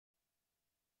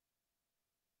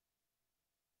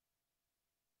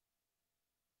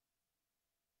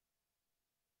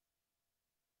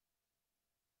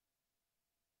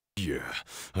Yeah,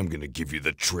 I'm gonna give you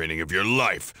the training of your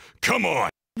life. Come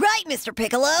on! Right, Mr.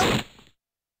 Piccolo! Are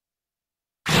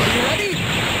you ready?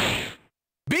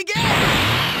 Begin!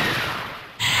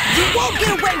 You won't get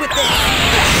away with this!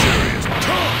 Serious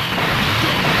talk!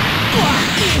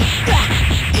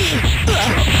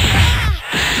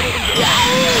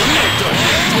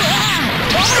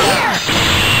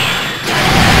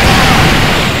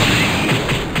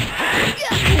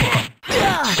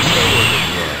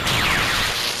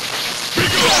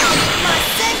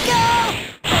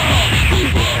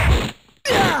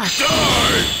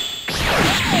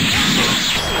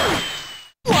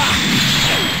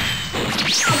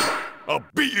 I'll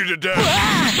beat you to death!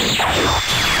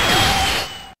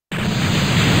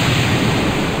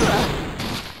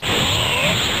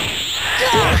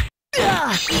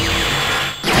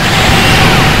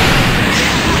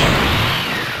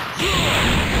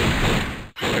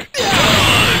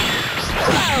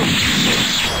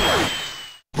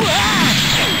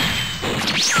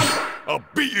 I'll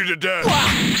beat you to death!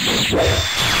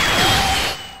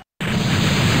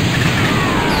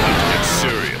 Get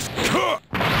serious.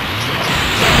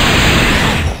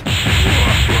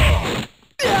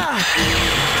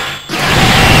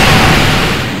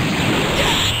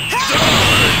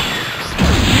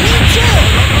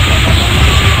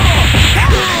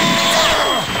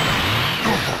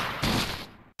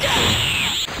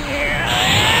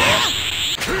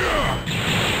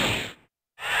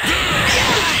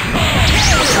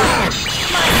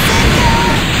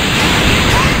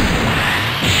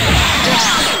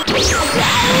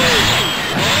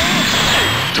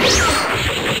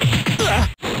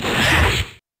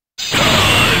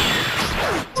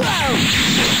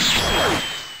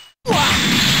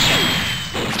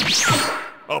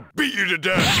 I'll beat you to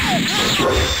death!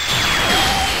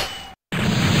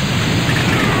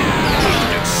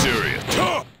 Get serious.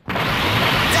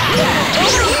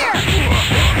 Over here!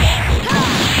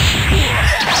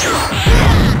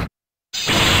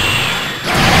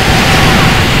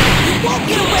 You won't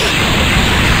get away!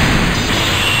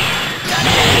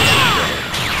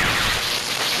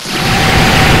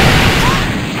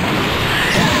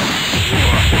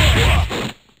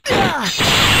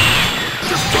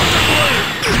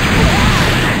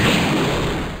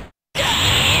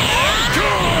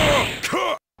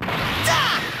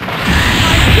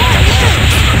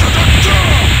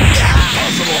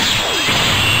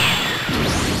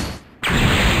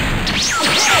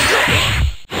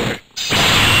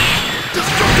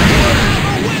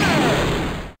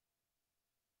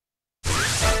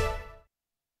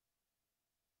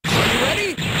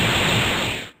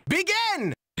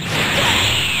 Begin!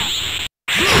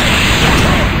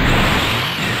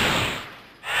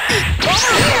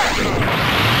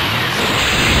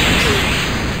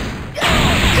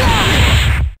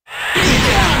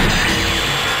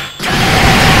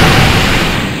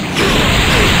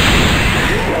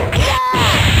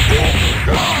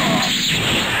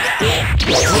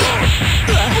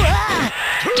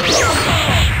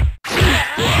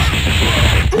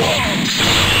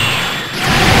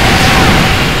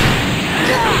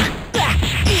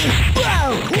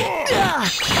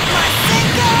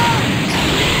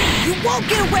 You won't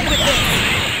get away with this!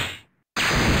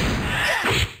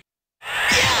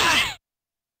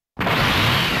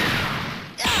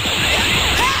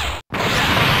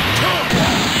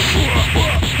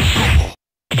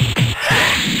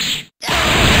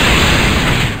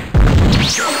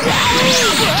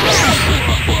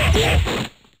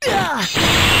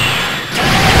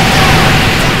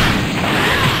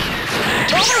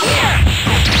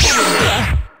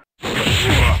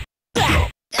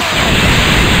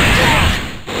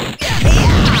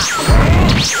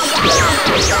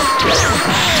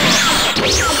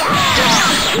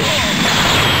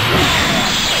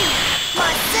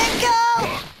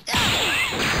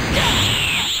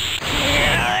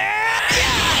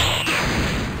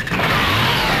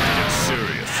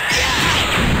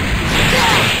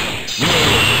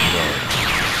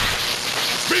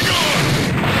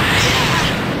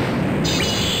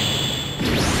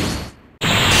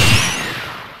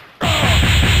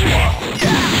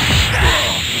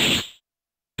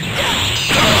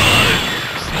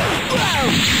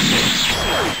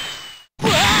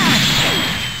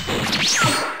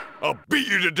 I'll beat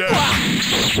you to death!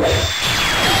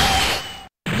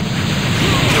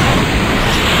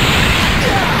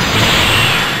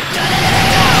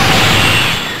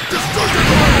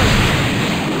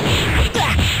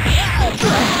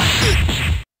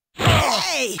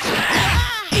 Hey!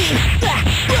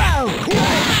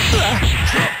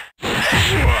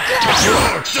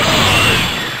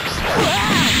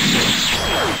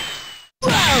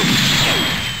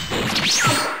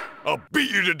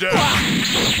 to death!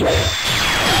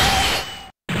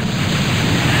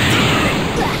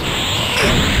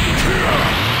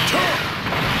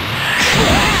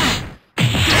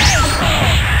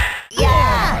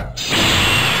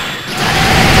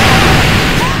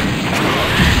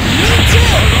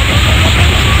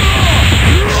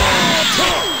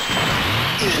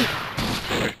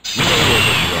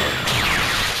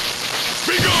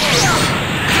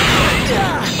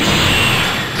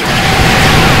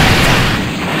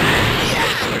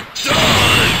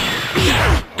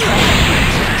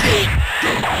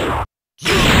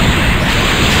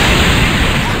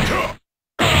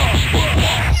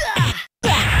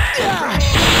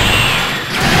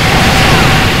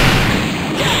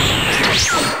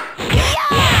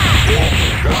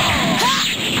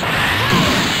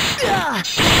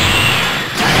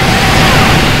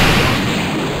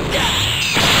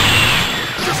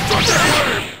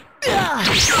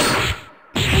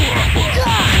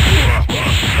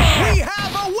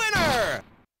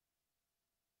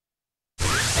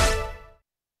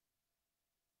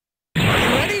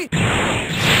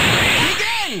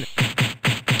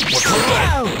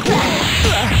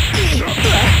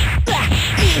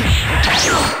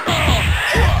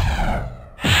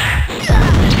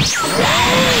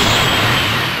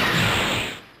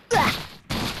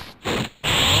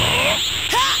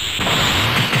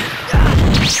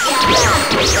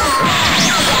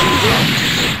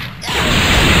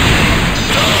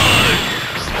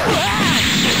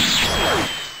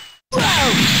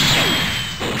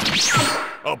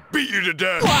 I'll beat you to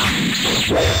death!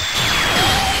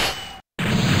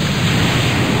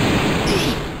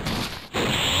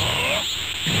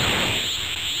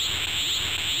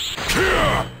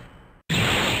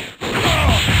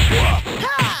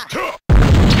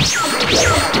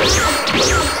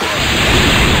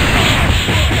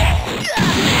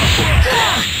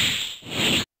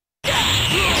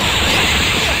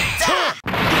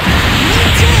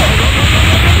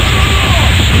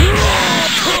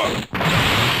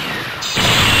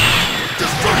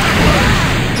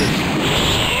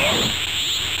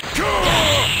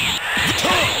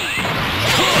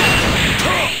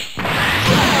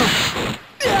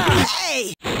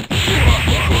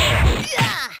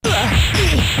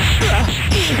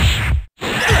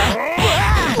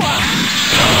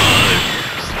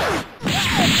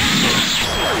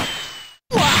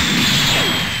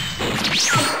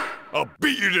 I'll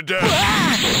beat you to death!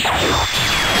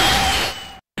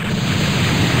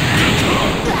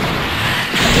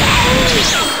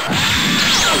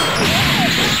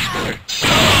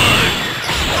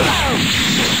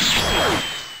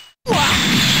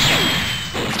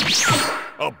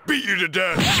 I'll beat you to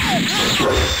death!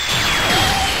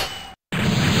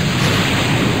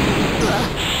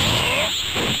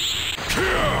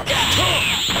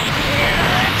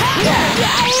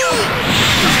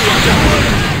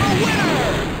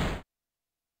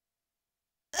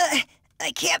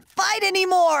 I can't fight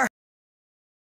anymore!